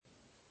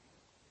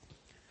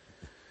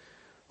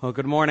Well,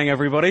 good morning,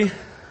 everybody.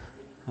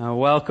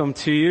 Welcome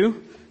to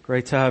you.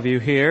 Great to have you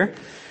here.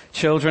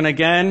 Children,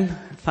 again,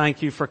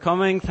 thank you for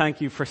coming. Thank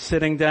you for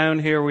sitting down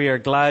here. We are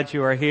glad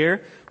you are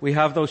here. We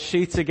have those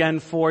sheets again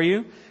for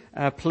you.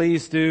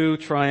 Please do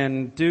try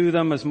and do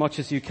them as much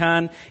as you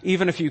can.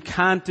 Even if you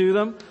can't do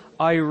them,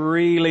 I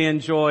really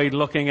enjoyed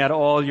looking at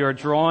all your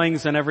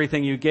drawings and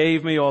everything you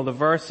gave me, all the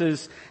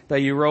verses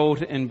that you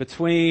wrote in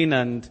between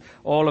and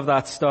all of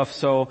that stuff.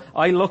 So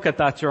I look at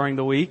that during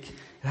the week.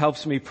 It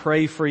helps me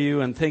pray for you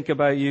and think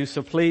about you.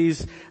 So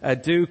please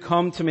do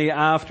come to me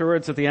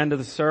afterwards at the end of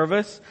the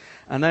service.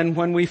 And then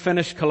when we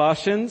finish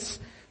Colossians,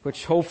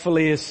 which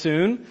hopefully is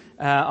soon,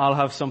 I'll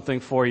have something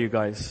for you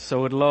guys.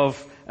 So I'd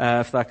love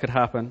if that could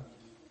happen.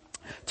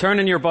 Turn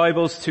in your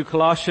Bibles to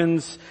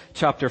Colossians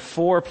chapter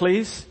 4,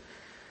 please.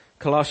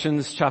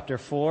 Colossians chapter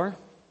 4.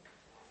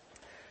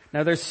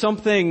 Now there's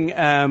something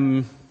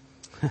that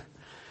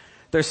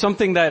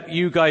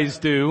you guys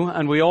do,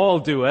 and we all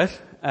do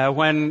it,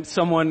 when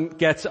someone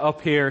gets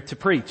up here to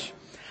preach.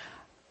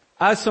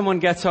 As someone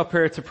gets up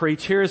here to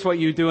preach, here's what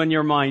you do in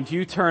your mind.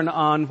 You turn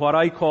on what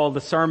I call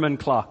the sermon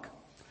clock.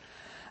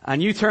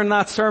 And you turn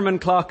that sermon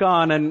clock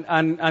on,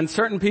 and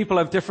certain people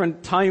have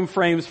different time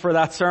frames for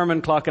that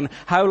sermon clock and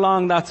how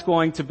long that's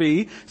going to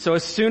be. So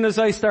as soon as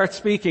I start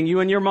speaking, you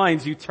in your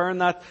minds, you turn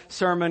that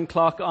sermon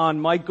clock on.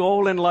 My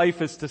goal in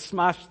life is to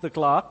smash the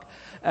clock,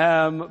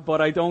 but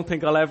I don't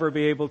think I'll ever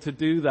be able to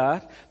do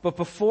that. But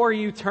before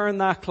you turn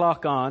that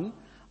clock on,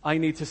 I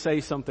need to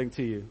say something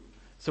to you.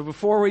 So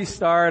before we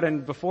start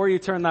and before you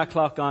turn that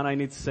clock on, I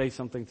need to say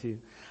something to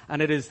you.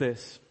 And it is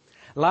this.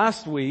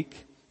 Last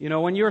week,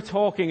 when you're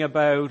talking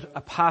about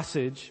a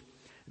passage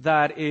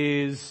that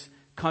is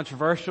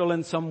controversial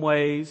in some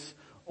ways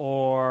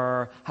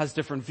or has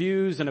different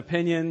views and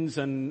opinions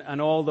and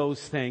all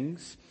those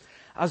things,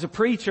 as a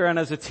preacher and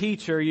as a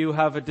teacher, you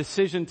have a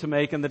decision to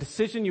make, and the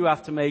decision you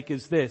have to make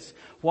is this.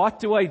 What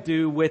do I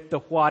do with the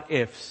what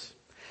ifs?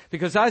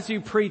 Because as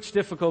you preach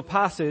difficult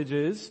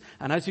passages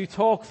and as you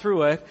talk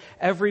through it,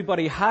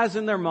 everybody has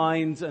in their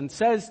minds and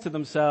says to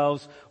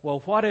themselves, well,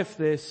 what if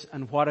this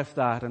and what if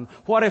that and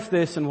what if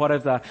this and what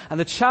if that? And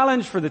the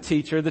challenge for the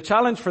teacher, the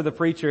challenge for the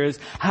preacher is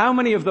how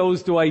many of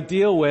those do I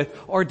deal with,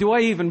 or do I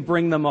even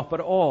bring them up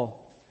at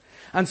all?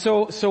 And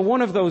so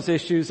one of those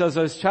issues, as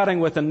I was chatting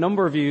with a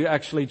number of you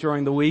actually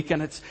during the week,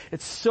 and it's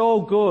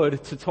so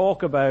good to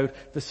talk about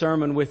the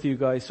sermon with you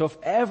guys. So if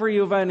ever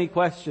you have any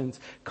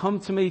questions, come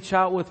to me,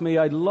 chat with me.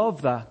 I'd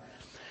love that.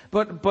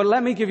 But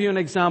let me give you an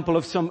example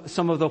of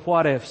some of the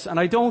what ifs. And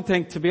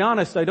to be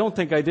honest, I don't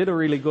think I did a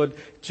really good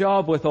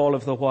job with all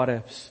of the what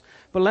ifs.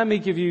 But let me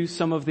give you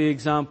some of the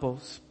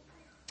examples.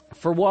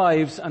 For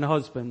wives and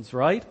husbands,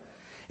 right?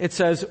 It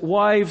says,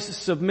 wives,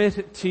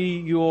 submit to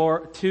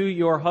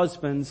your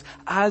husbands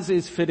as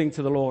is fitting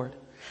to the Lord.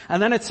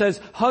 And then it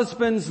says,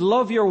 husbands,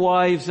 love your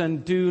wives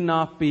and do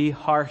not be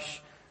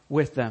harsh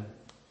with them.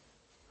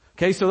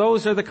 Okay, so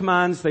those are the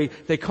commands. They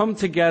come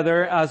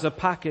together as a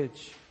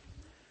package.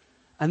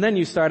 And then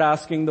you start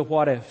asking the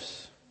what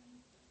ifs.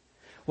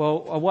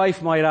 Well, a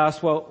wife might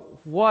ask, well,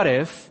 what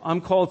if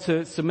I'm called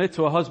to submit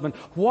to a husband?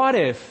 What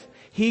if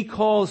he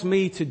calls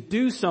me to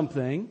do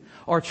something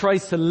or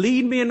tries to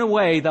lead me in a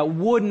way that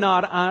would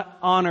not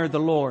honor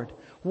the Lord?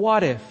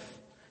 What if?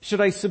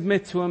 Should I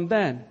submit to him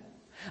then?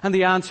 And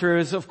the answer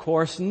is, of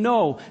course,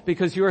 no,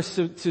 because you're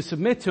to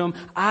submit to him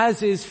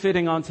as is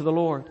fitting unto the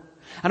Lord.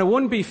 And it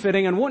wouldn't be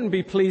fitting and wouldn't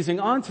be pleasing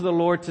unto the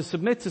Lord to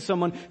submit to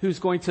someone who's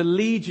going to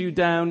lead you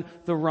down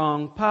the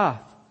wrong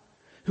path.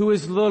 Who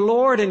is the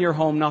Lord in your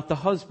home, not the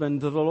husband.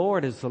 The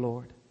Lord is the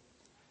Lord.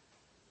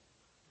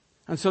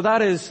 And so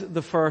that is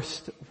the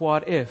first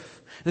what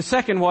if. The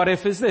second what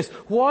if is this.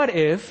 What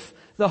if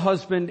the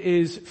husband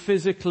is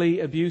physically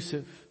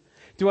abusive?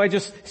 Do I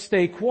just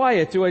stay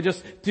quiet? Do I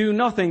just do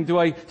nothing? Do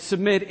I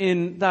submit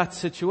in that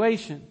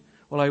situation?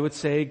 Well, I would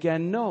say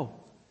again, no.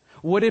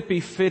 Would it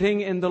be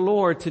fitting in the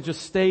Lord to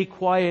just stay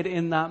quiet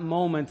in that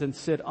moment and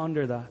sit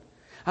under that?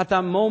 At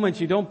that moment,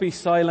 you don't be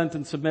silent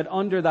and submit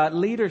under that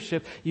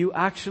leadership. You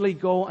actually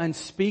go and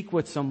speak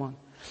with someone.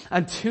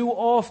 And too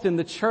often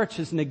the church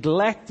has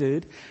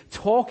neglected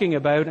talking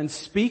about and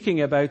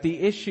speaking about the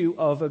issue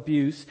of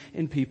abuse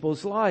in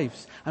people's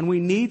lives. And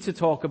we need to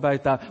talk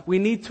about that. We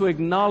need to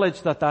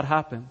acknowledge that that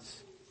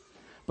happens.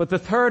 But the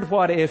third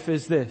what if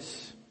is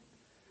this.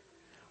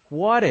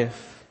 What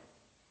if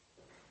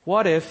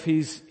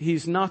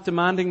he's not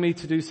demanding me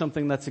to do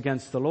something that's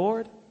against the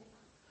Lord?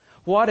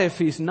 What if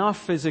he's not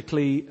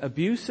physically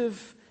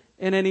abusive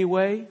in any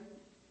way?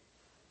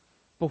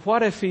 But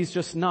what if he's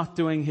just not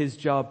doing his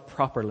job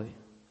properly?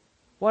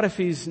 What if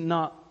he's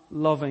not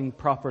loving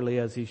properly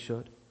as he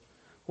should?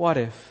 What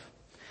if?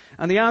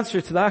 And the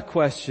answer to that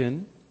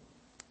question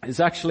is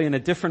actually in a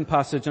different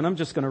passage, and I'm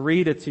just going to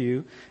read it to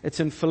you. It's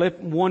in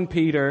 1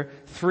 Peter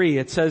 3.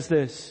 It says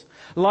this.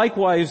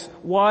 Likewise,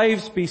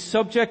 wives, be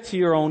subject to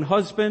your own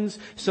husbands,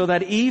 so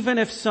that even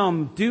if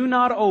some do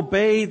not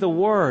obey the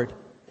word,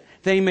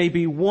 they may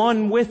be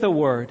won with the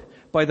word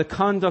by the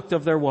conduct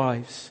of their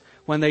wives,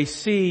 when they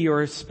see your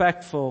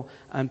respectful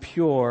and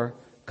pure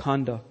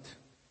conduct.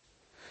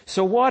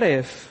 So what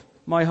if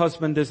my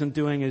husband isn't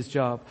doing his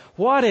job?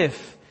 What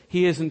if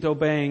he isn't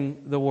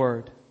obeying the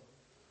word?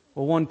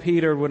 Well, 1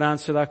 Peter would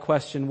answer that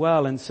question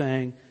well in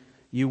saying,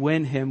 you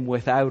win him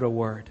without a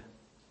word.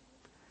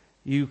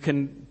 You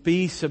can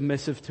be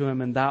submissive to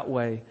him in that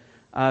way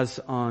as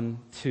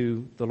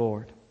unto the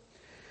Lord.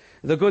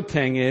 The good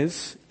thing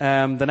is,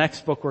 the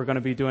next book we're going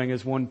to be doing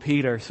is 1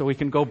 Peter, so we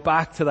can go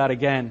back to that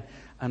again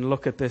and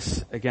look at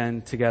this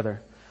again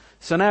together.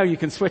 So now you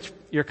can switch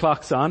your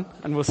clocks on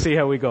and we'll see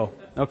how we go.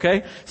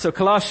 Okay? So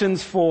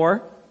Colossians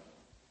 4,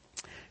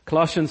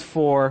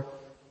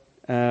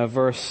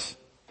 verse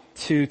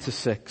 2 to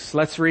 6.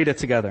 Let's read it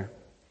together.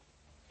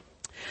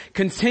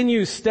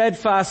 Continue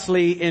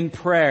steadfastly in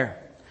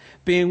prayer,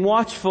 being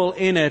watchful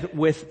in it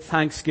with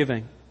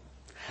thanksgiving.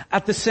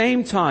 At the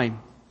same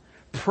time,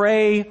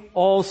 pray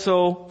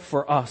also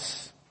for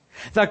us,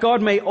 that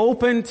God may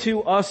open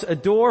to us a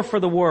door for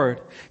the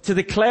word, to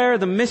declare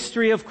the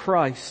mystery of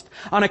Christ,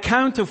 on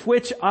account of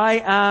which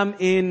I am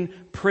in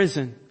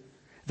prison,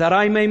 that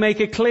I may make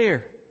it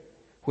clear,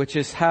 which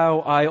is how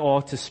I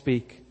ought to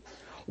speak.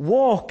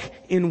 Walk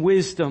in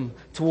wisdom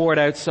toward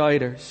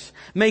outsiders,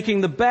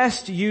 making the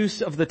best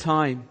use of the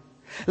time.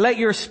 Let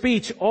your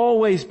speech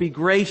always be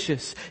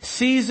gracious,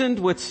 seasoned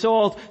with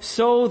salt,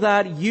 so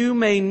that you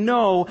may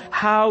know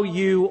how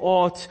you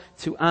ought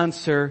to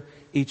answer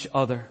each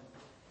other.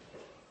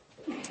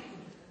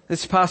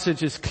 This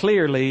passage is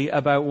clearly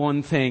about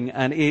one thing,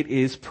 and it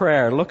is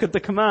prayer. Look at the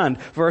command,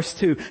 verse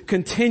 2.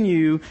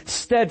 Continue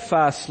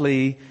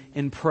steadfastly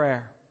in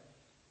prayer.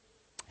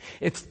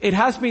 It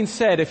has been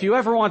said, if you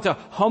ever want to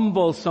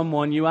humble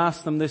someone, you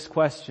ask them this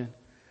question: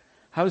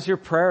 how's your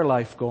prayer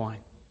life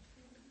going?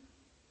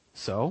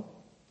 So,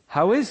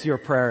 how is your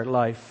prayer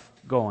life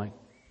going?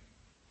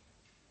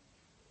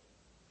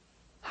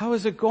 How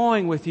is it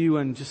going with you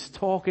and just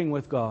talking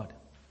with God?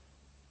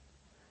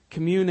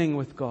 Communing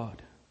with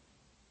God?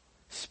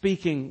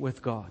 Speaking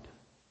with God?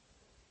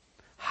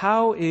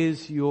 How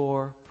is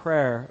your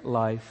prayer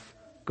life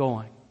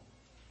going?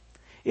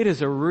 It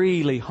is a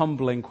really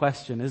humbling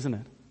question, isn't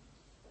it?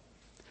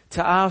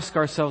 To ask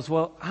ourselves,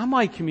 well, am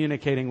I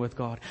communicating with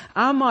God?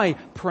 Am I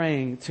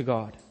praying to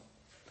God?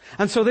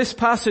 And so this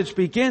passage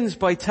begins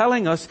by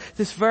telling us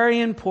this very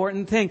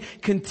important thing.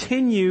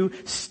 Continue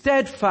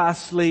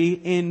steadfastly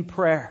in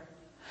prayer.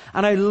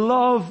 And I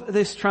love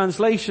this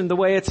translation, the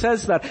way it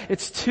says that.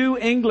 It's 2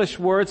 English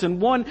words and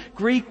 1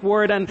 Greek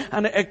word, and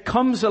it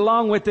comes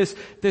along with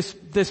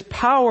this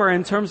power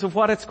in terms of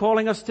what it's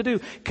calling us to do.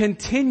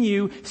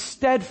 Continue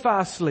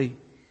steadfastly.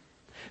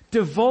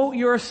 Devote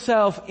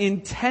yourself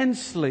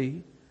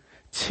intensely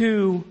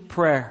to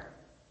prayer.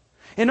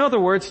 In other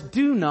words,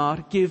 do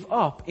not give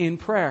up in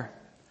prayer.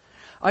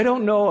 I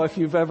don't know if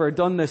you've ever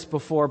done this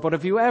before, but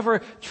have you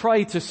ever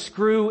tried to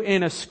screw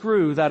in a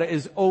screw that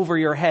is over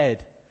your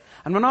head?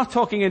 And we're not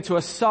talking into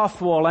a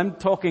soft wall, I'm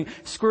talking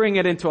screwing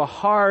it into a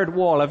hard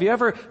wall. Have you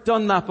ever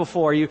done that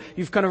before?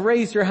 You've kind of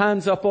raised your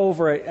hands up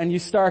over it and you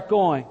start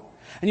going.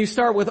 And you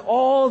start with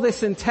all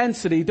this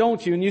intensity,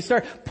 don't you? And you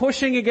start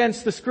pushing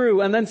against the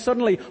screw, and then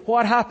suddenly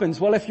what happens?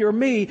 Well, if you're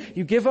me,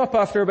 you give up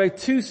after about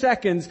 2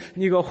 seconds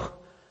and you go,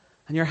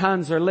 and your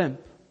hands are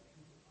limp.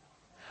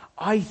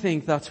 I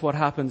think that's what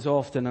happens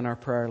often in our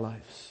prayer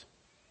lives.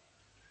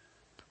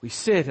 We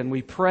sit and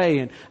we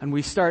pray and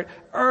we start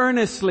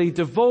earnestly,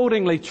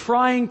 devotingly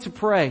trying to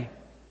pray.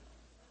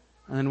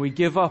 And then we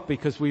give up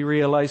because we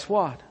realize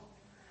what?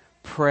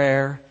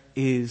 Prayer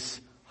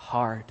is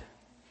hard.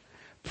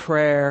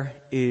 Prayer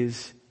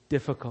is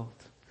difficult.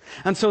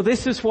 And so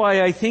this is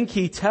why I think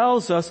he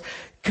tells us,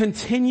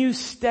 continue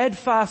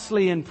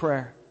steadfastly in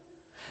prayer.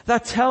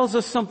 That tells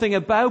us something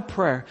about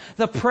prayer.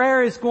 That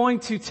prayer is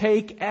going to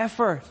take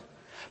effort.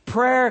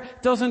 Prayer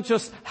doesn't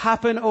just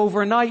happen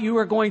overnight. You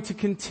are going to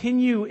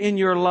continue in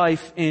your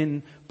life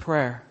in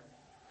prayer.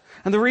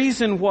 And the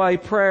reason why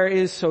prayer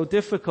is so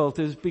difficult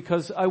is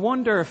because I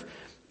wonder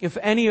if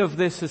any of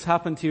this has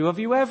happened to you. Have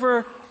you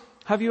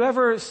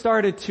ever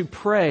started to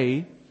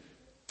pray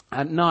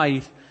at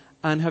night,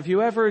 and have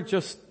you ever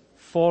just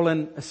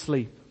fallen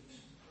asleep?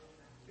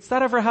 Has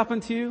that ever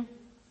happened to you?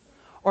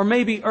 Or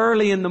maybe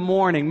early in the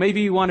morning,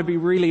 maybe you want to be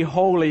really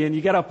holy and you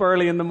get up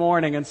early in the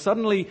morning and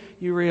suddenly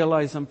you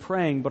realize, I'm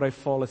praying but I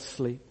fall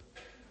asleep.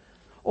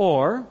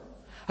 Or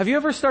have you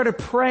ever started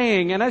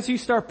praying, and as you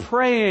start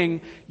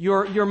praying,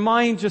 your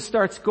mind just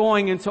starts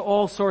going into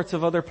all sorts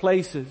of other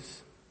places?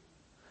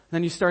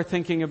 Then you start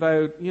thinking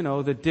about,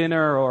 the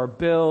dinner or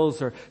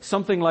bills or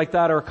something like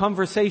that, or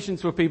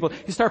conversations with people.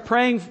 You start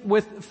praying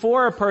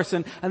for a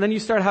person, and then you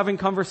start having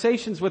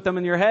conversations with them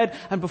in your head,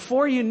 and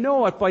before you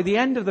know it, by the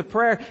end of the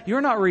prayer,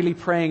 you're not really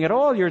praying at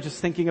all. You're just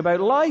thinking about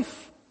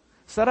life.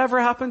 Has that ever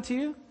happened to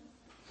you?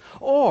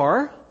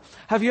 Or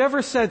have you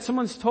ever said,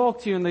 someone's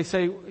talked to you and they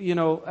say,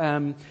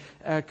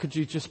 could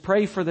you just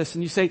pray for this?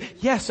 And you say,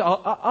 yes,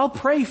 I'll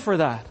pray for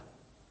that.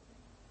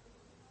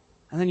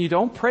 And then you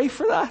don't pray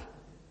for that?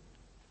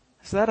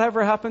 Has that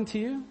ever happened to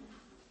you?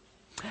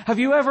 Have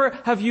you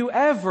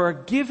ever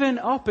given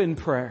up in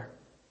prayer?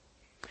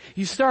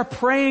 You start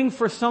praying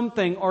for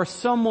something or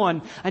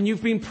someone, and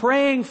you've been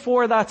praying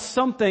for that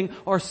something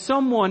or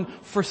someone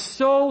for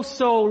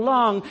so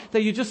long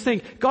that you just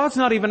think, God's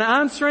not even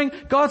answering,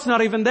 God's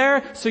not even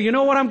there, so you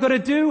know what I'm going to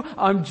do?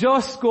 I'm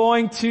just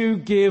going to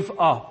give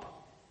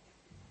up.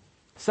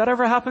 Has that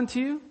ever happened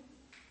to you?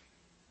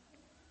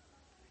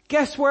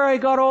 Guess where I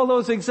got all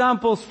those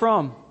examples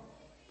from?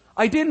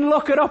 I didn't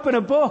look it up in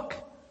a book.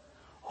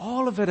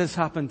 All of it has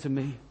happened to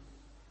me.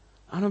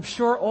 And I'm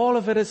sure all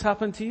of it has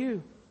happened to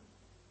you.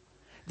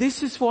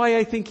 This is why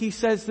I think he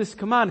says this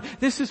command.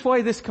 This is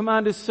why this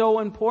command is so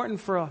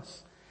important for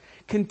us.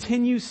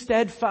 Continue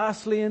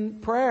steadfastly in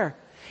prayer.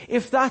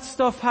 If that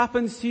stuff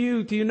happens to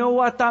you, do you know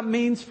what that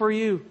means for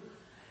you?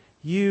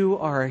 You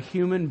are a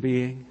human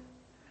being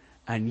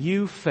and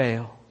you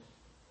fail.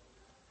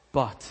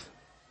 But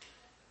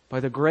by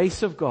the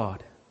grace of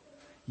God,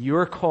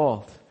 you're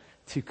called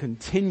to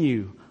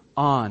continue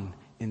on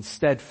in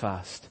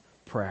steadfast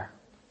prayer.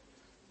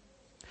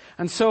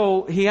 And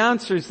so he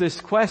answers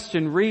this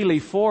question really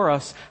for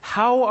us.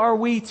 How are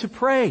we to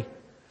pray?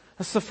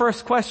 That's the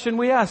first question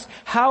we ask.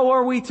 How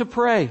are we to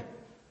pray?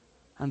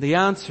 And the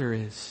answer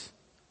is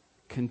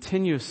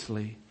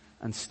continuously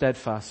and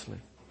steadfastly.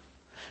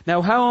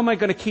 Now, how am I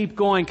going to keep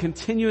going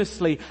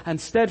continuously and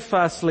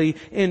steadfastly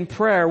in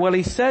prayer? Well,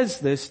 he says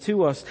this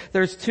to us.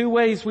 There's two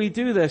ways we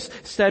do this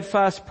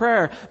steadfast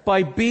prayer.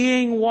 By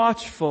being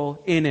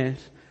watchful in it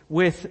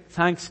with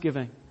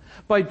thanksgiving.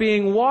 By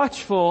being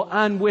watchful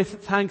and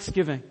with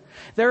thanksgiving.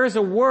 There is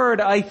a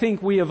word I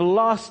think we have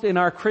lost in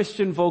our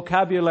Christian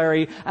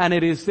vocabulary, and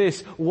it is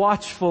this: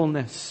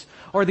 watchfulness,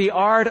 or the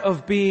art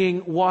of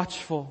being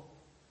watchful.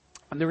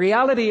 And the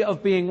reality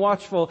of being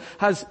watchful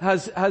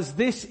has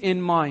this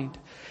in mind.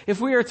 If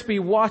we are to be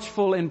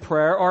watchful in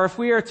prayer, or if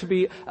we are to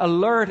be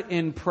alert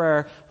in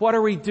prayer, what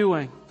are we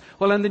doing?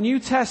 Well, in the New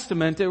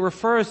Testament, it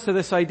refers to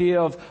this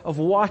idea of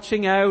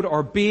watching out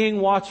or being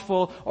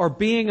watchful or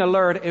being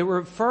alert. It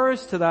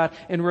refers to that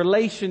in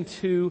relation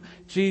to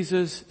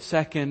Jesus'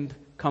 second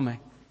coming.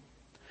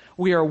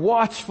 We are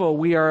watchful,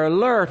 we are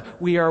alert,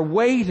 we are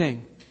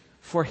waiting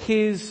for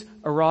His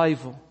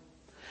arrival.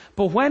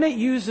 But when it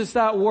uses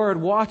that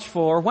word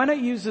watchful, or when it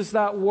uses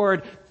that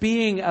word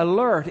being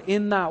alert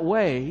in that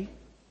way,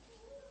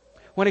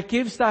 when it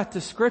gives that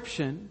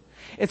description,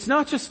 it's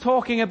not just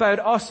talking about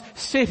us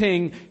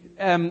sitting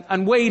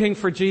and waiting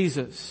for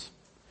Jesus.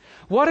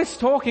 What it's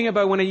talking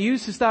about when it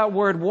uses that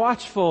word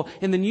watchful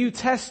in the New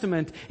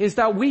Testament is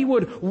that we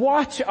would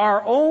watch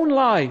our own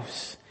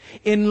lives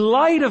in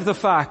light of the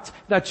fact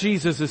that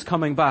Jesus is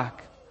coming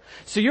back.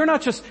 So you're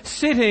not just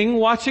sitting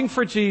watching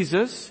for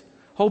Jesus,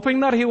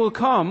 hoping that He will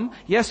come.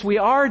 Yes, we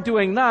are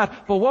doing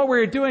that, but what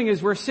we're doing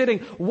is we're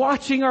sitting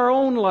watching our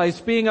own lives,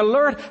 being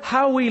alert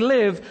how we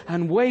live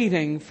and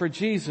waiting for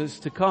Jesus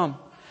to come.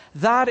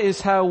 That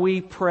is how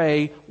we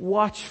pray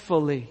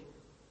watchfully.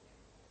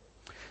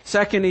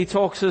 Second, he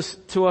talks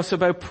to us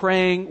about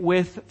praying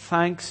with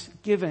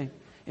thanksgiving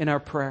in our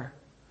prayer.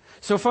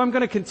 So if I'm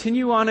going to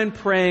continue on in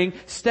praying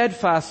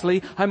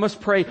steadfastly, I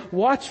must pray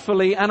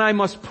watchfully, and I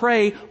must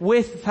pray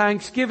with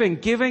thanksgiving,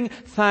 giving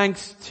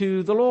thanks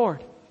to the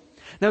Lord.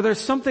 Now,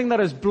 there's something that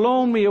has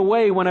blown me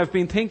away when I've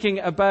been thinking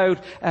about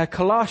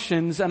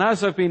Colossians, and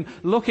as I've been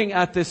looking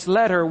at this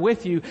letter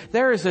with you,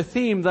 there is a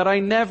theme that I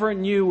never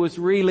knew was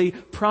really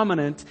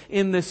prominent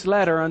in this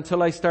letter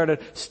until I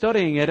started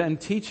studying it and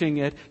teaching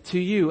it to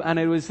you, and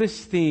it was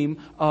this theme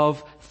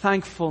of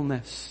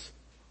thankfulness.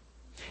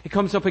 It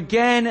comes up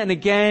again and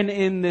again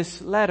in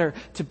this letter,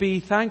 to be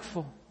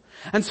thankful.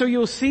 And so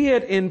you'll see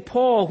it in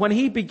Paul. When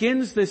he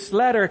begins this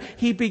letter,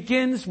 he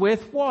begins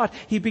with what?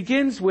 He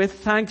begins with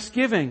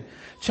thanksgiving.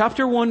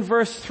 Chapter 1,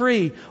 verse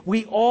 3,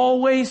 we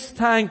always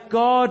thank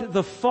God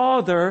the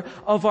Father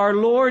of our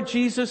Lord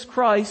Jesus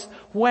Christ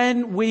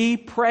when we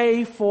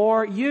pray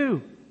for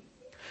you.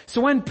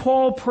 So when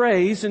Paul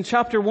prays in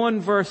chapter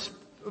 1, verse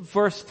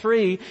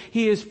 3,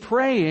 he is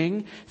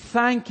praying,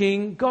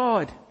 thanking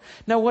God.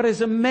 Now what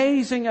is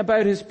amazing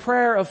about his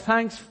prayer of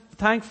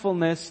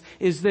thankfulness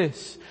is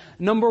this.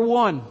 Number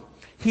one,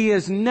 he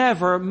has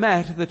never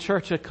met the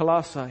church at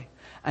Colossae,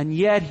 and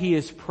yet he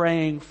is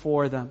praying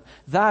for them.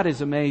 That is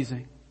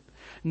amazing.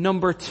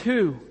 Number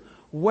two,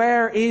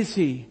 where is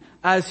he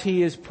as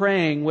he is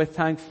praying with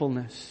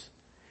thankfulness?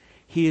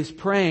 He is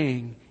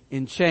praying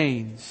in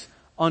chains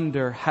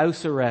under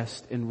house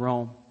arrest in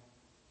Rome.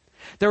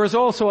 There is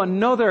also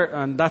another,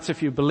 and that's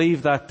if you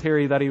believe that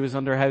theory that he was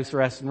under house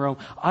arrest in Rome.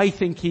 I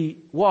think he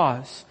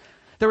was.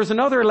 There was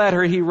another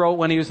letter he wrote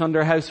when he was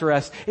under house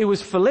arrest. It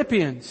was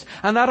Philippians.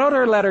 And that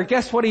other letter,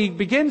 guess what he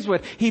begins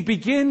with? He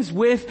begins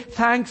with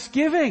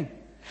thanksgiving.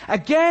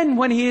 Again,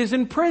 when he is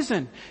in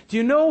prison. Do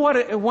you know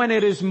when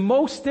it is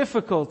most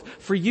difficult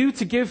for you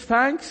to give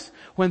thanks?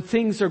 When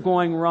things are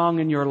going wrong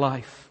in your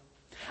life.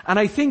 And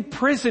I think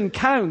prison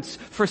counts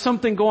for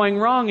something going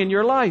wrong in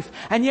your life.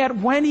 And yet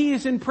when he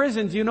is in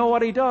prison, do you know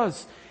what he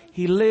does?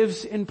 He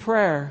lives in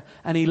prayer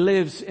and he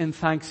lives in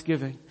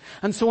thanksgiving.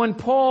 And so when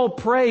Paul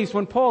prays,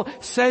 when Paul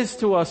says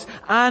to us,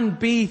 and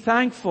be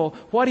thankful,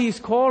 what he's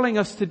calling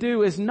us to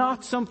do is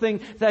not something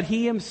that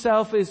he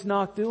himself is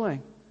not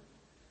doing.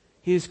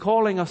 He is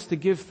calling us to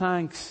give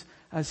thanks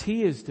as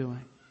He is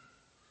doing.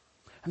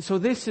 And so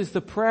this is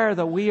the prayer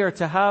that we are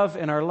to have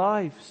in our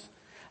lives.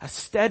 A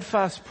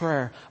steadfast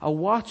prayer, a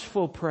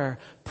watchful prayer,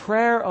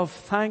 prayer of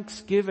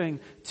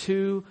thanksgiving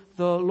to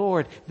the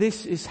Lord.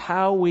 This is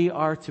how we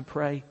are to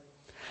pray.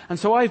 And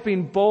so I've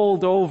been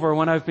bowled over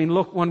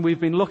when we've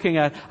been looking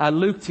at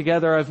Luke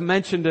together. I've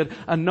mentioned it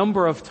a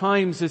number of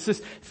times. It's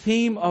this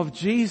theme of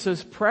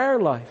Jesus' prayer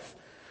life.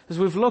 As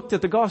we've looked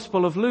at the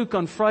Gospel of Luke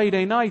on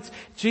Friday nights,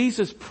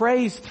 Jesus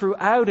prays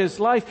throughout His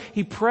life.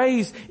 He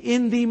prays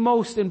in the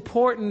most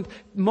important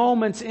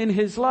moments in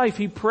His life.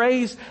 He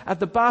prays at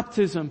the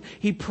baptism.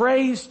 He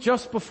prays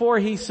just before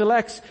He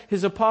selects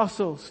His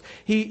apostles.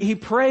 He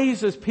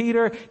prays as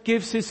Peter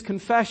gives his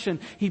confession.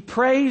 He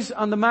prays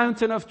on the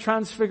mountain of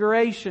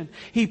transfiguration.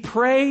 He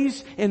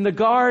prays in the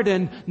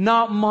garden,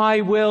 not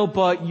my will,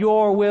 but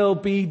your will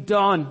be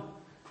done.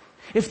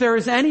 If there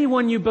is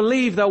anyone you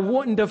believe that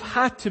wouldn't have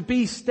had to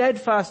be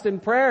steadfast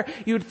in prayer,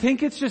 you would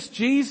think it's just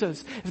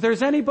Jesus. If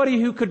there's anybody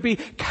who could be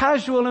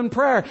casual in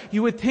prayer,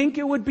 you would think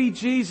it would be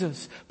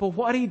Jesus. But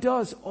what He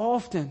does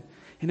often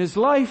in His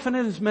life and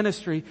in His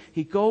ministry,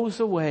 He goes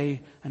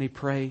away and He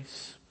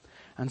prays.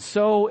 And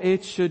so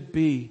it should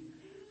be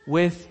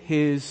with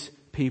His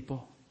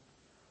people.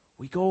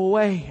 We go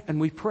away and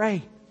we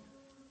pray.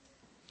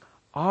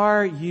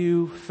 Are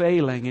you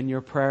failing in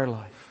your prayer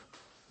life?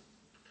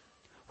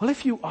 Well,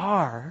 if you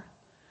are,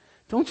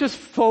 don't just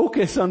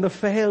focus on the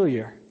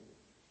failure.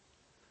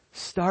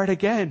 Start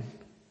again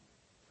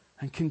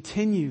and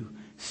continue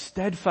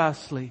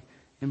steadfastly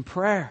in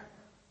prayer.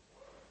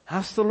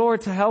 Ask the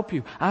Lord to help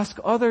you. Ask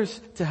others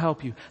to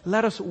help you.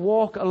 Let us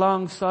walk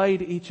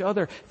alongside each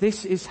other.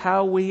 This is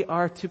how we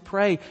are to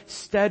pray,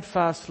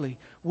 steadfastly,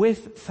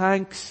 with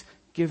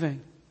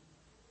thanksgiving.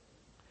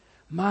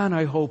 Man,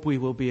 I hope we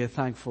will be a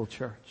thankful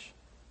church.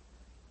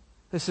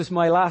 This is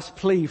my last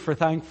plea for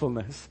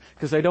thankfulness,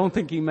 because I don't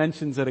think he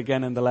mentions it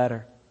again in the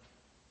letter.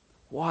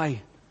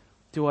 Why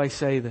do I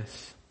say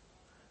this?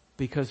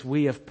 Because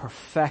we have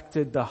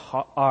perfected the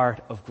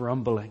art of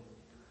grumbling.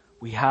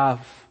 We have.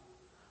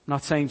 I'm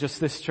not saying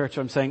just this church,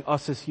 I'm saying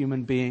us as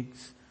human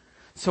beings.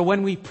 So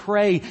when we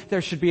pray,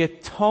 there should be a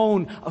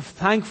tone of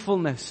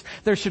thankfulness.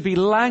 There should be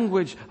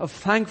language of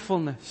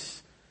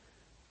thankfulness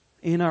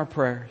in our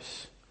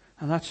prayers.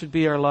 And that should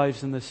be our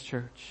lives in this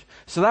church.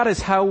 So that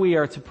is how we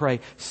are to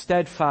pray,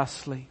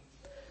 steadfastly.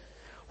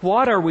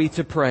 What are we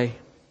to pray?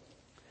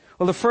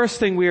 Well, the first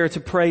thing we are to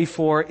pray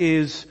for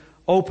is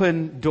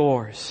open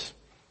doors.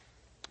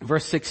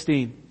 Verse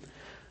 16.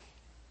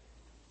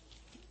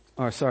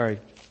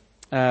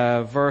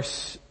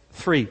 Verse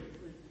 3.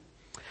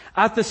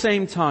 At the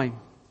same time,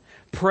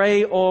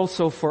 pray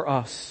also for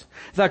us,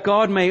 that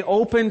God may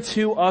open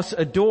to us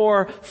a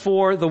door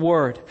for the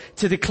word,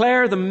 to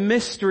declare the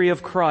mystery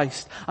of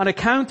Christ, on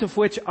account of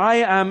which I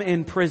am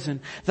in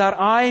prison, that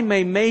I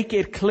may make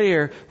it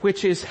clear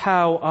which is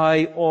how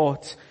I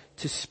ought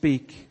to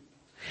speak.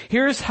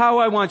 Here's how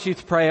I want you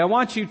to pray. I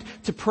want you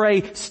to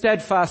pray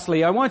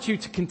steadfastly. I want you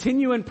to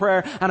continue in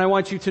prayer, and I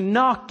want you to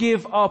not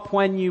give up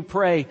when you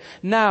pray.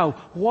 Now,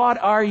 what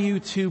are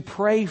you to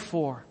pray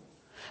for?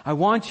 I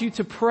want you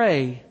to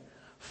pray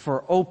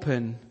for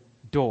open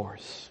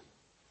doors.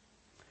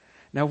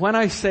 Now when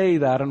I say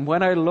that and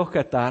when I look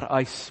at that,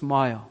 I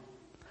smile.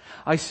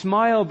 I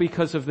smile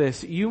because of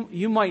this.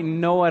 You might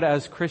know it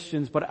as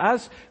Christians, but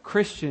as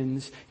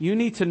Christians, you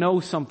need to know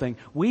something.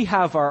 We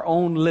have our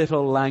own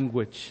little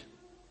language.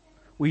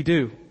 We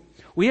do.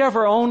 We have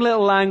our own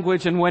little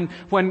language, and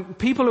when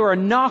people who are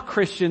not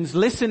Christians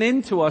listen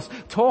in to us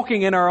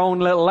talking in our own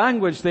little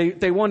language,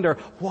 they wonder,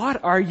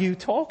 what are you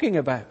talking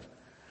about?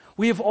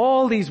 We have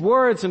all these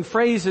words and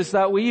phrases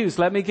that we use.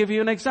 Let me give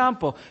you an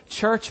example.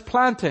 Church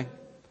planting.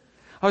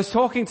 I was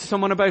talking to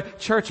someone about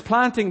church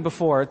planting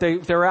before. They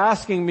were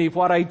asking me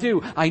what I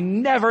do. I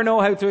never know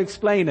how to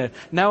explain it.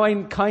 Now I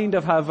kind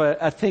of have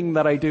a thing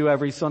that I do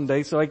every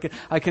Sunday, so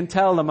I can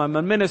tell them I'm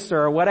a minister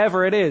or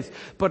whatever it is.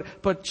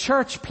 But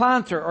church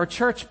planter or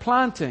church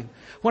planting.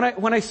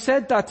 When I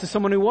said that to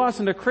someone who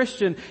wasn't a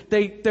Christian,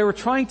 they were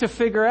trying to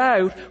figure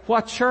out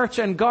what church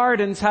and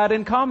gardens had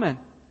in common.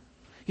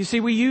 You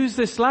see, we use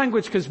this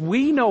language because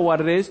we know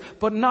what it is,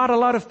 but not a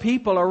lot of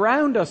people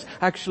around us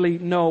actually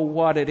know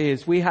what it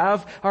is. We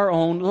have our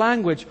own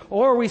language.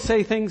 Or we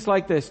say things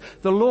like this: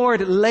 the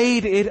Lord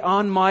laid it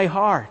on my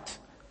heart.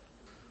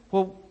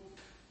 Well,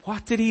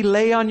 what did He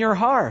lay on your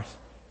heart?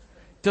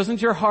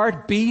 Doesn't your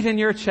heart beat in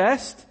your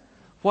chest?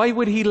 Why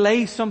would He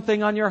lay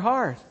something on your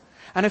heart?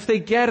 And if they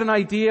get an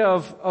idea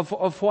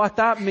of what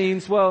that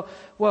means, well,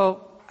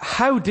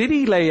 how did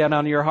He lay it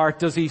on your heart?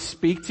 Does He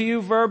speak to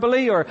you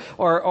verbally,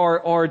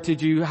 or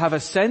did you have a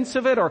sense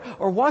of it,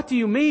 or what do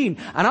you mean?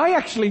 And I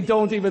actually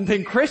don't even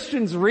think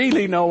Christians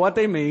really know what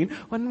they mean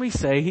when we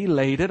say He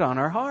laid it on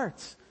our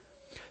hearts.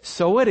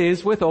 So it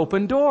is with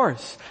open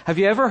doors. Have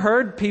you ever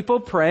heard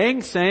people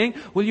praying, saying,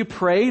 will you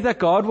pray that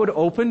God would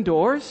open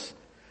doors?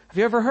 Have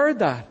you ever heard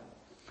that?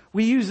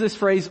 We use this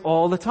phrase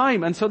all the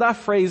time, and so that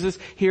phrase is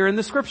here in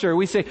the scripture.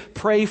 We say,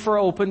 pray for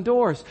open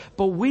doors.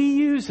 But we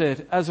use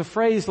it as a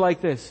phrase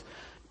like this: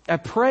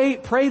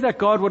 Pray that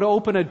God would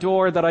open a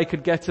door that I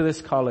could get to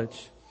this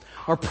college.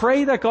 Or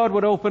pray that God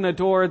would open a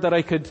door that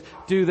I could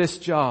do this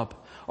job.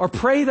 Or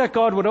pray that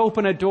God would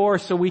open a door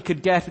so we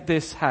could get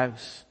this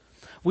house.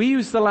 We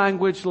use the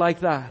language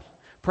like that.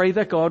 Pray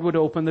that God would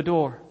open the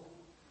door.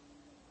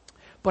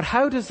 But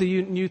how does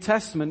the New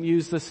Testament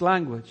use this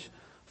language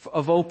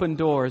of open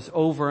doors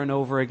over and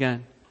over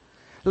again?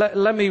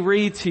 Let me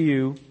read to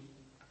you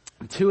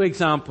two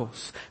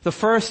examples. The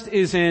first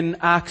is in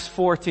Acts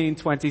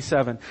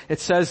 14:27. It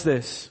says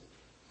this: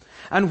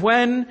 "And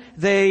when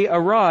they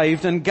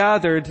arrived and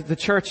gathered the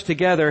church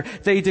together,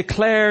 they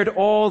declared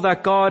all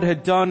that God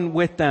had done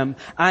with them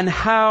and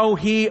how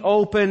he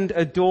opened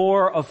a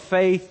door of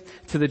faith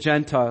to the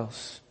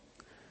Gentiles."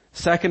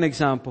 Second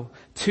example,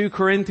 2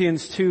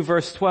 Corinthians 2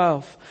 verse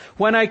 12.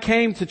 "When I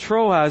came to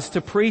Troas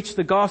to preach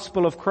the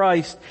gospel of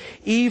Christ,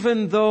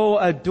 even though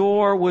a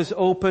door was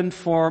opened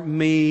for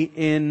me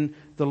in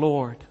the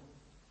Lord."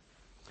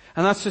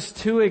 And that's just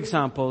two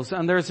examples,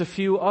 and there's a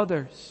few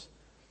others.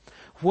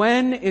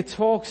 When it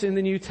talks in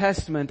the New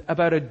Testament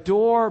about a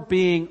door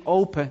being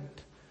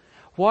opened,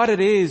 what it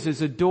is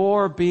a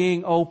door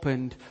being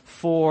opened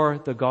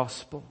for the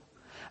gospel.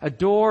 A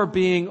door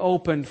being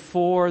opened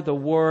for the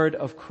word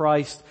of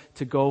Christ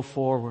to go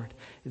forward.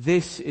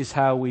 This is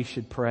how we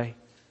should pray.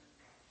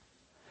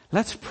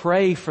 Let's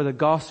pray for the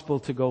gospel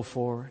to go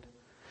forward.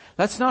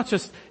 Let's not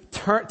just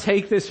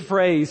take this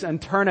phrase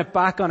and turn it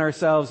back on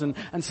ourselves and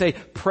say,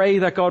 pray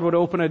that God would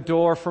open a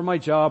door for my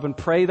job and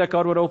pray that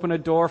God would open a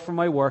door for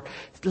my work.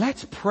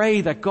 Let's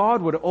pray that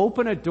God would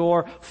open a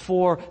door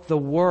for the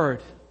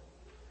word.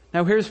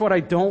 Now here's what I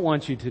don't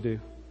want you to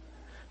do.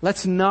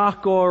 Let's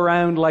not go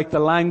around like the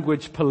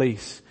language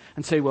police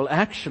and say, well,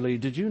 actually,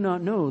 did you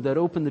not know that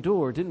open the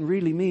door didn't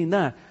really mean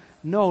that?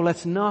 No,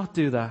 let's not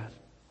do that.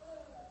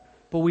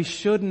 But we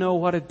should know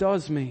what it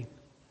does mean.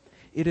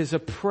 It is a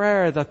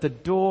prayer that a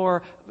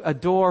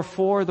door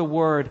for the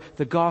word,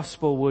 the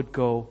gospel, would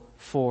go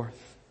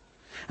forth.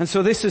 And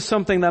so this is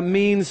something that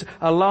means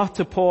a lot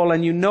to Paul,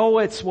 and you know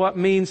it's what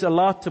means a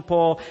lot to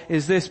Paul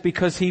is this,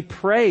 because he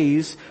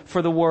prays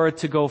for the word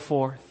to go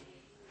forth.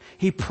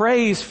 He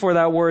prays for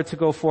that word to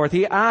go forth.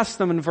 He asked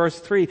them in verse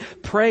 3,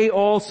 pray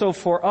also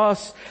for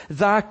us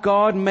that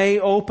God may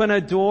open a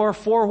door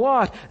for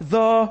what?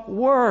 The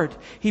word.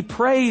 He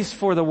prays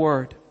for the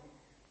word.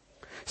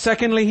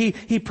 Secondly,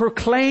 he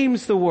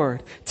proclaims the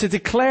word to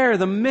declare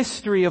the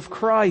mystery of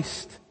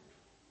Christ.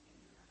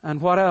 And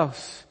what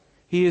else?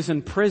 He is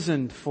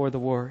imprisoned for the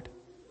word,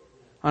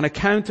 on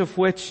account of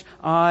which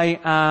I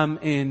am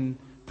in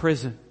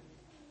prison.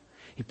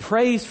 He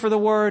prays for the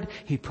word,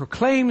 he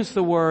proclaims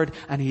the word,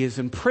 and he is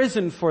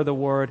imprisoned for the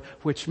word,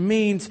 which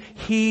means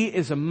he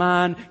is a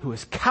man who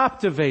is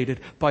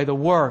captivated by the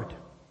word.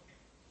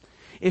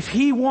 If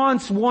he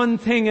wants one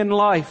thing in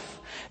life,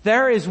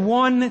 there is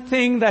one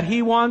thing that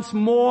he wants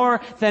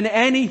more than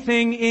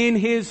anything in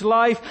his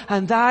life,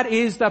 and that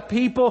is that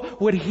people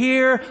would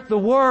hear the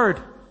word.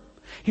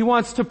 He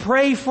wants to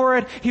pray for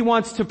it, he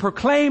wants to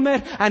proclaim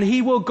it, and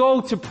he will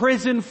go to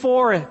prison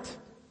for it.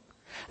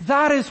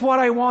 That is what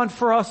I want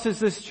for us as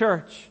this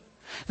church.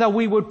 That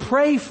we would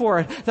pray for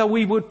it, that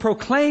we would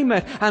proclaim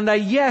it, and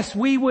that yes,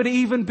 we would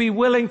even be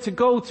willing to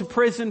go to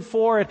prison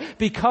for it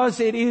because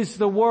it is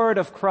the word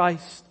of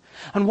Christ.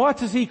 And what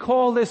does he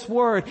call this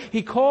word?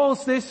 He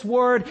calls this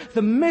word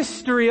the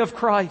mystery of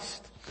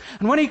Christ.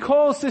 And when he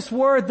calls this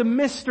word the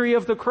mystery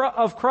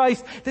of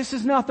Christ, this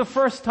is not the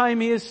first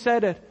time he has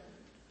said it.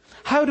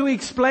 How do we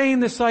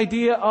explain this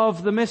idea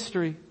of the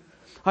mystery?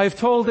 I've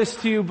told this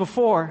to you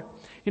before.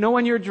 You know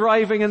when you're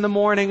driving in the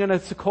morning and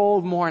it's a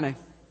cold morning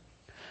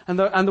and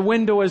the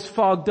window is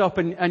fogged up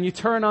and you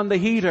turn on the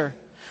heater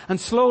and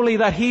slowly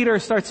that heater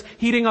starts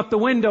heating up the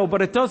window,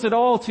 but it does it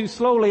all too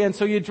slowly, and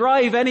so you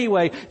drive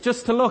anyway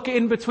just to look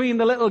in between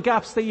the little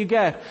gaps that you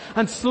get.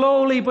 And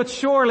slowly but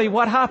surely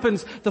what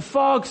happens? The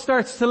fog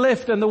starts to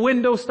lift and the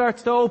window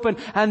starts to open,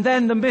 and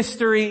then the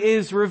mystery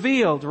is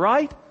revealed,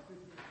 right?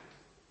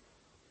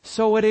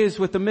 So it is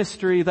with the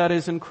mystery that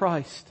is in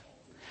Christ.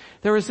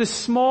 There is this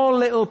small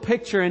little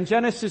picture in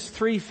Genesis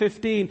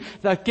 3:15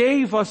 that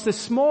gave us this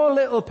small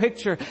little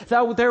picture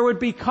that there would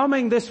be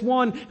coming this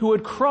one who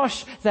would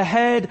crush the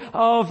head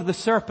of the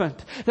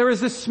serpent. There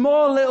is this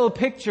small little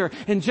picture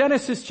in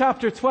Genesis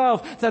chapter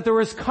 12 that there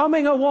was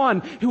coming a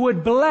one who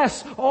would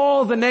bless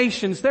all the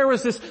nations. There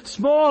was this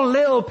small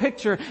little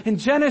picture in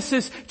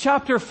Genesis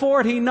chapter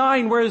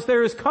 49 whereas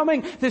there is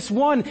coming this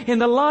one in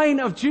the line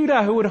of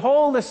Judah who would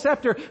hold the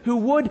scepter, who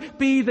would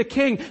be the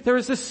king. There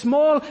is this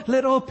small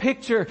little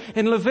picture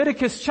in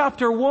Leviticus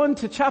chapter 1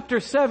 to chapter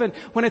 7,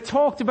 when it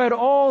talked about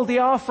all the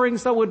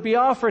offerings that would be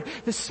offered,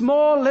 the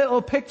small little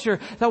picture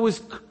that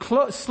was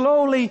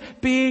slowly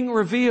being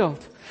revealed.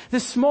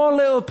 This small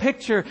little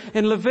picture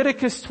in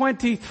Leviticus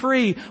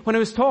 23 when it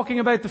was talking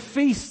about the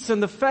feasts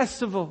and the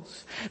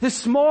festivals. This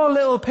small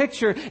little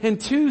picture in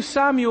 2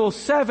 Samuel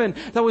 7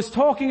 that was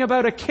talking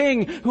about a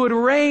king who would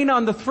reign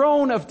on the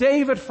throne of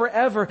David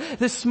forever.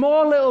 This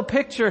small little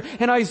picture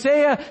in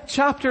Isaiah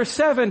chapter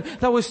 7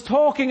 that was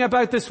talking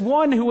about this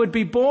one who would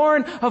be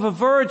born of a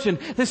virgin.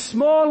 This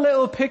small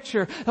little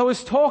picture that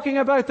was talking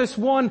about this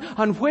one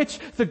on which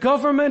the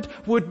government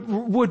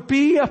would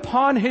be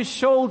upon his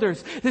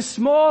shoulders. This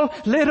small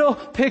little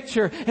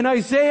picture in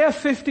Isaiah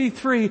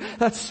 53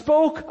 that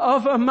spoke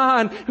of a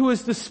man who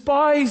was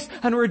despised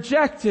and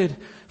rejected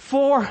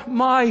for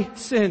my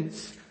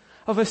sins,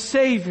 of a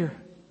Savior.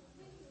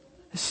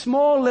 A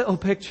small little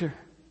picture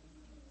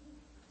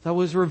that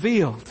was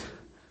revealed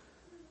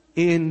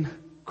in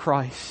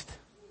Christ.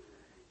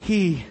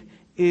 He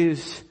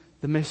is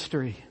the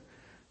mystery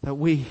that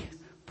we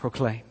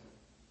proclaim.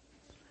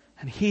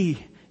 And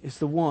He is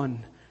the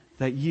one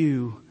that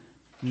you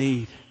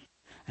need.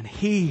 And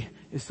He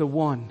is the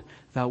one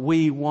that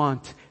we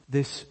want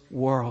this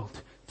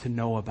world to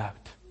know about.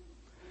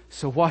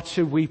 So what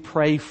should we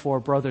pray for,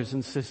 brothers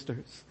and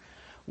sisters?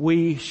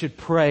 We should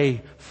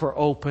pray for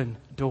open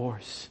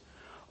doors.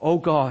 Oh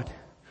God,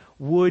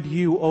 would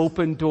you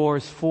open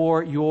doors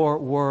for your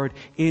word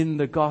in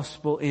the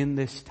gospel in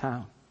this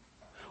town?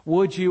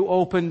 Would you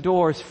open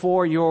doors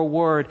for your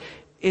word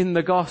in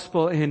the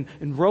gospel in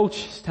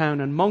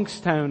Rochestown and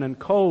Monkstown and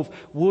Cove?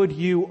 Would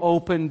you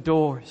open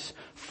doors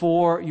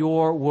for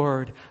your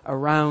word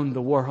around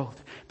the world?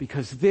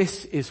 Because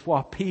this is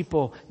what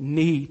people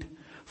need.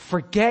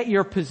 Forget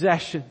your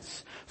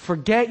possessions.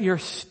 Forget your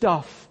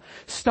stuff.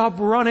 Stop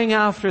running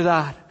after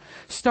that.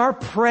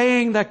 Start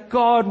praying that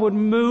God would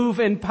move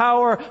in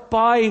power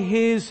by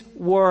His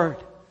word.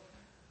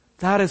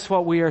 That is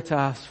what we are to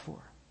ask for.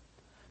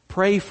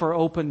 Pray for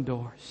open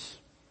doors.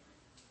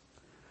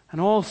 And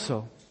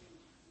also,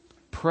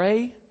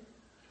 pray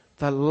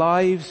that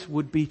lives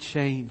would be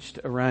changed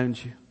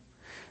around you.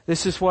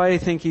 This is why I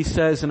think he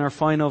says in our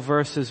final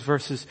verses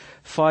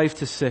 5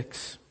 to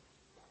 6.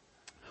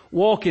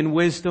 Walk in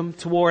wisdom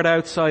toward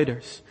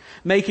outsiders,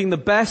 making the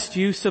best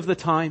use of the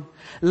time.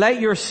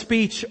 Let your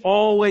speech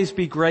always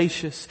be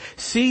gracious,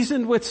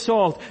 seasoned with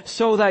salt,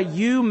 so that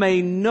you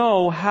may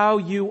know how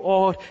you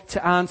ought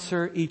to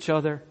answer each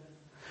other.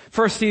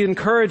 First, he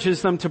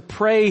encourages them to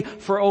pray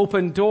for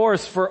open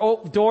doors,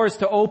 for doors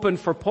to open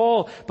for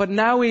Paul. But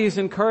now he is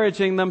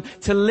encouraging them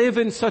to live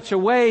in such a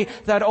way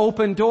that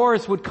open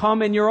doors would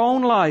come in your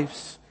own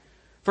lives.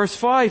 Verse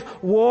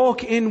 5,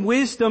 walk in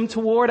wisdom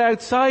toward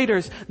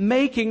outsiders,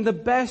 making the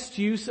best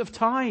use of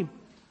time.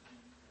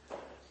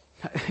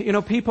 You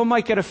know, people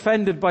might get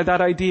offended by that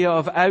idea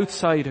of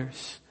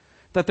outsiders.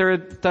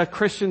 That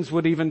Christians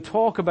would even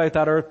talk about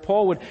that, or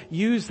Paul would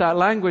use that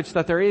language,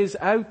 that there is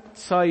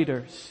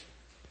outsiders.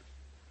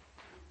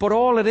 But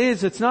all it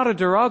is, it's not a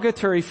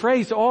derogatory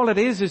phrase. All it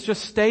is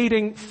just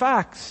stating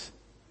facts.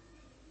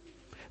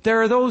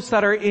 There are those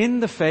that are in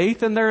the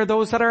faith and there are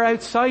those that are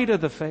outside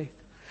of the faith.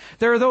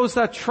 There are those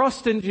that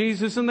trust in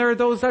Jesus and there are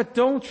those that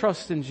don't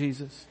trust in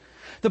Jesus.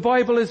 The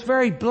Bible is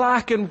very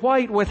black and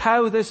white with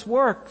how this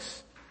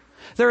works.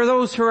 There are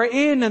those who are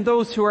in and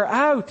those who are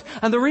out.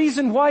 And the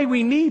reason why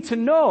we need to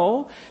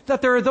know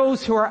that there are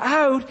those who are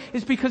out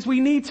is because we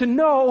need to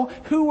know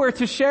who we're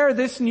to share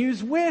this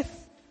news with.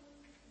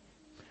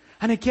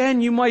 And again,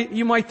 you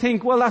might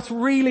think, well, that's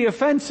really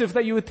offensive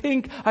that you would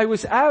think I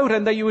was out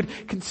and that you would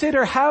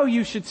consider how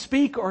you should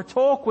speak or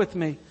talk with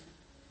me.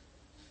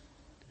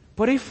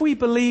 But if we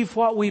believe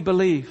what we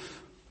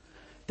believe,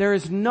 there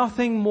is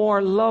nothing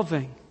more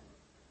loving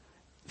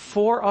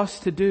for us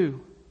to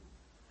do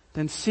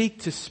than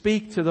seek to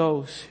speak to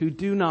those who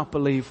do not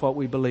believe what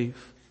we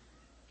believe.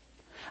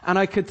 And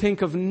I could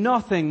think of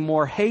nothing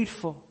more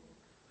hateful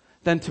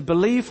than to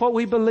believe what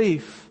we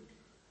believe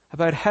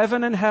about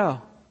heaven and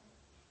hell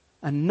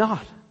and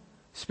not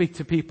speak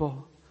to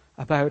people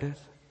about it.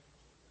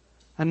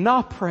 And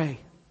not pray,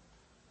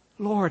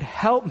 Lord,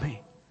 help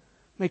me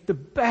make the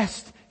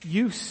best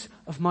use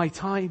of my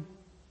time,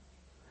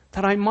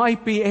 that I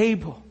might be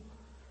able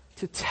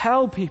to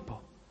tell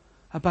people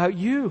about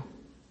you.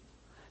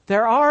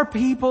 There are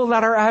people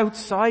that are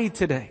outside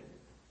today,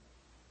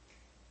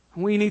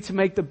 and we need to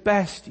make the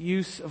best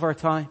use of our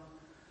time.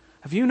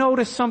 Have you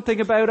noticed something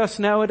about us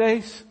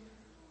nowadays?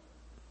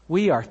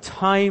 We are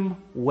time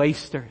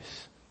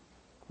wasters.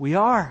 We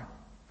are.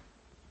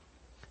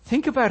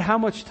 Think about how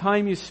much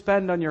time you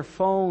spend on your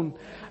phone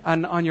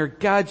and on your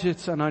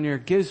gadgets and on your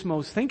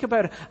gizmos. Think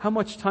about how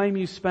much time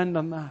you spend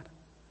on that.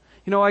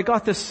 You know, I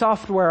got this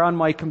software on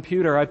my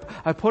computer.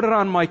 I put it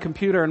on my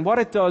computer, and what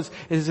it does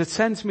is it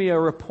sends me a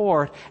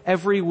report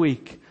every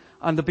week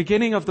on the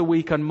beginning of the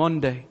week on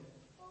Monday.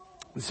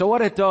 So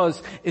what it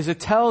does is it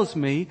tells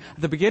me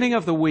at the beginning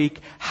of the week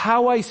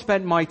how I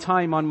spent my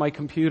time on my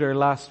computer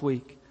last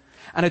week.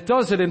 And it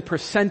does it in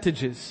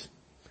percentages.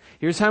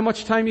 Here's how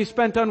much time you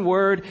spent on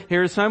Word.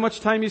 Here's how much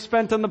time you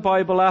spent on the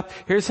Bible app.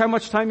 Here's how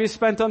much time you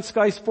spent on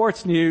Sky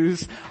Sports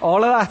News.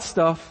 All of that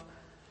stuff.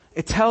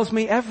 It tells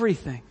me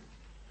everything.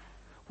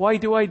 Why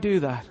do I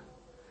do that?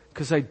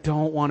 because I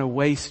don't want to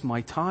waste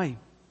my time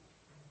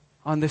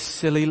on this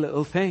silly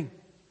little thing.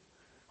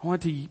 I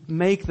want to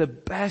make the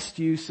best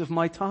use of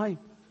my time.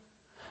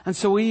 And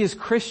so we as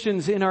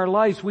Christians in our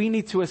lives, we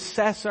need to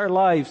assess our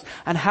lives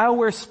and how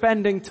we're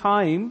spending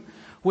time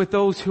with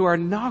those who are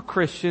not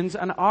Christians,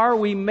 and are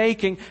we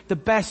making the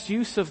best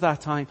use of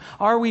that time?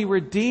 Are we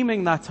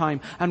redeeming that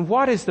time? And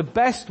what is the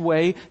best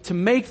way to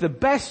make the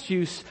best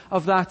use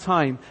of that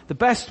time? The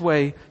best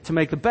way to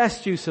make the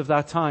best use of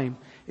that time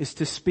is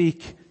to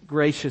speak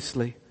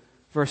graciously.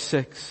 Verse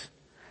 6,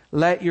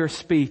 let your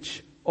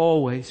speech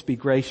always be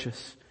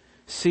gracious,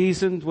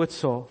 seasoned with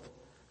salt,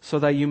 so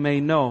that you may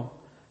know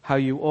how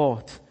you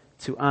ought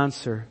to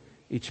answer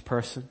each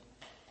person.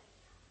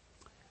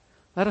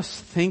 Let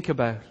us think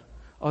about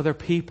other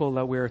people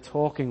that we're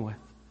talking with.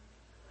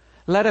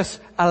 Let us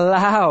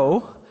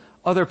allow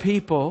other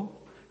people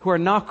who are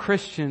not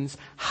Christians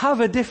have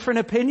a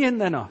different opinion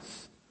than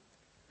us.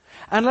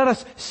 And let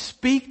us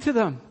speak to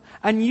them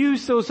and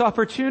use those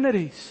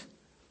opportunities.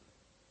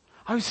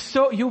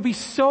 You'll be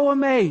so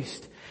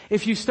amazed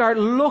if you start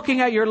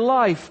looking at your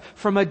life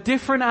from a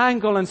different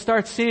angle and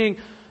start seeing,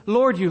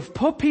 Lord, you've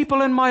put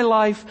people in my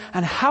life,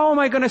 and how am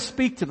I going to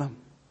speak to them?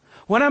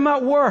 When I'm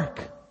at work,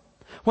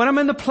 when I'm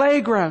in the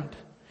playground,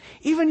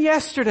 even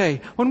yesterday,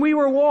 when we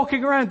were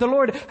walking around, the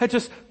Lord had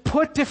just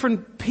put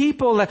different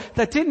people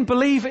that didn't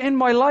believe in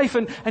my life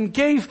and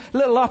gave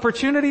little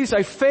opportunities.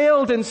 I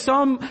failed in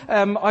some.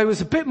 I was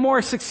a bit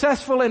more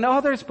successful in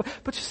others.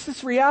 But just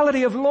this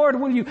reality of, Lord,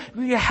 will you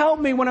help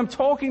me when I'm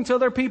talking to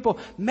other people?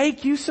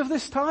 Make use of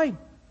this time.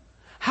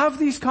 Have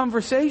these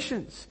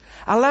conversations.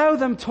 Allow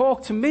them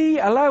talk to me.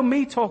 Allow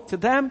me talk to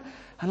them.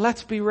 And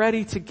let's be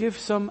ready to give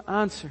some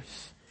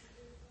answers.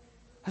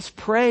 Let's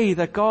pray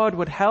that God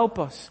would help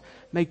us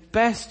make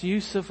best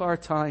use of our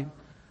time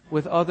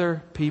with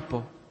other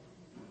people.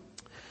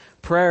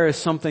 Prayer is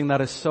something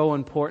that is so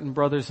important,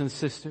 brothers and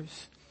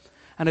sisters.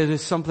 And it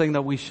is something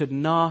that we should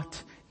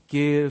not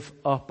give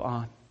up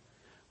on.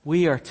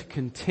 We are to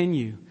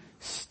continue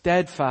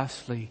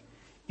steadfastly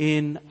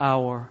in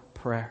our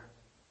prayer.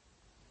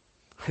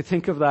 I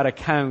think of that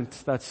account,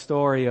 that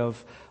story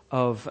of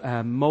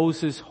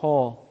Moses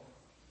Hall.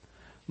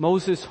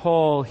 Moses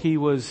Hall, he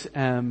was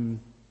an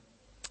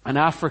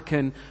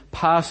African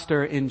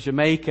pastor in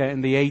Jamaica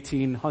in the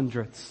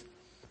 1800s.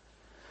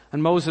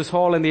 And Moses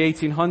Hall in the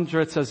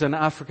 1800s, as an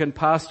African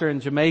pastor in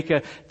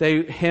Jamaica,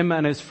 him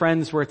and his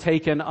friends were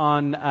taken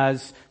on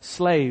as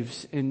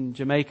slaves in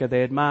Jamaica.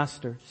 They had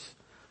masters.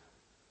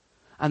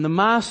 And the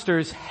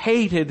masters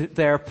hated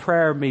their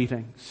prayer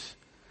meetings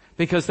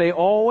because they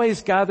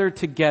always gathered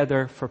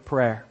together for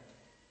prayer.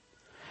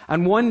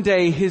 And one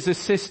day his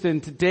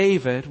assistant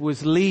David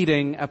was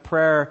leading a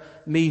prayer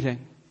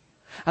meeting.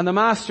 And the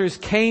masters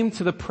came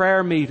to the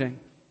prayer meeting,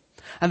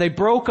 and they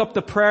broke up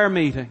the prayer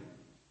meeting,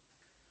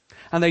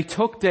 and they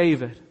took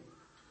David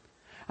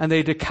and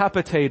they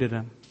decapitated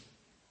him,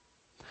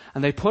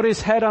 and they put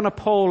his head on a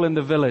pole in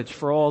the village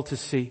for all to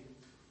see.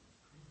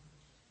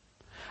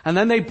 And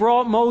then they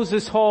brought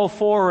Moses Hall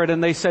forward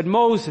and they said,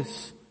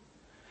 Moses,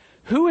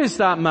 who is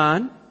that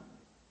man?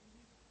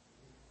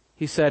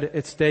 He said,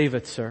 it's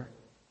David, sir.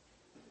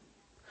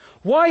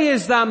 Why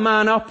is that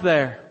man up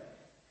there?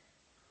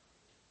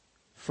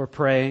 For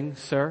praying,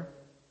 sir.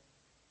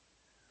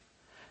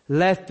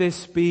 Let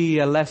this be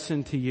a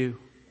lesson to you.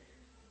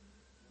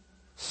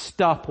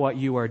 Stop what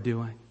you are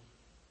doing.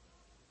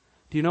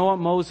 Do you know what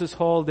Moses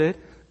Hall did?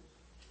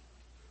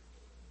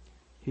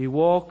 He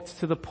walked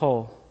to the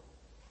pole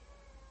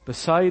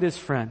beside his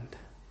friend.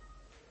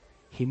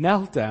 He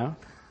knelt down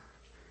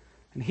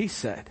and he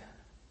said,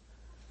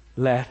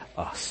 let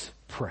us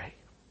pray.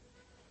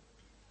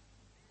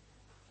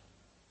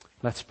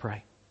 Let's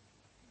pray.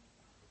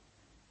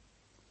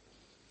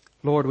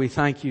 Lord, we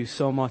thank you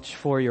so much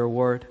for your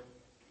word.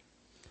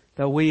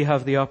 That we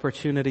have the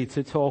opportunity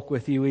to talk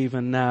with you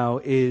even now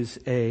is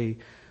a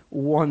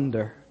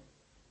wonder.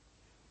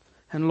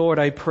 And Lord,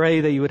 I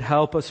pray that you would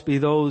help us be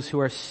those who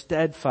are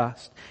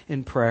steadfast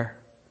in prayer.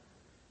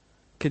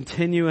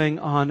 Continuing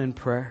on in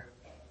prayer.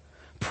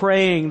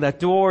 Praying that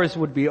doors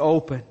would be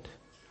opened.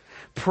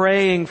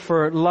 Praying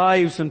for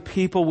lives and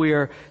people we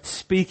are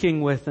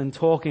speaking with and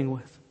talking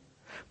with.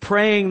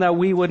 Praying that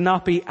we would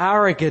not be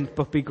arrogant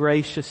but be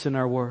gracious in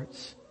our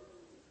words.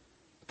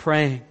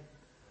 Praying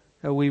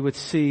that we would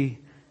see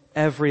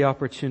every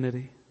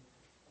opportunity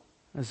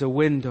as a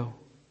window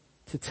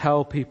to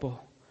tell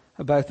people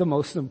about the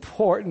most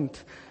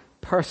important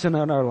person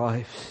in our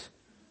lives.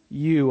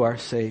 You, our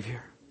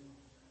Savior.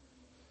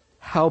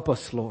 Help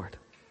us, Lord.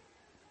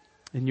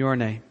 In your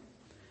name.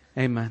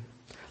 Amen.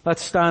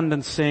 Let's stand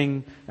and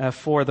sing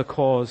for the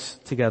cause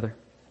together.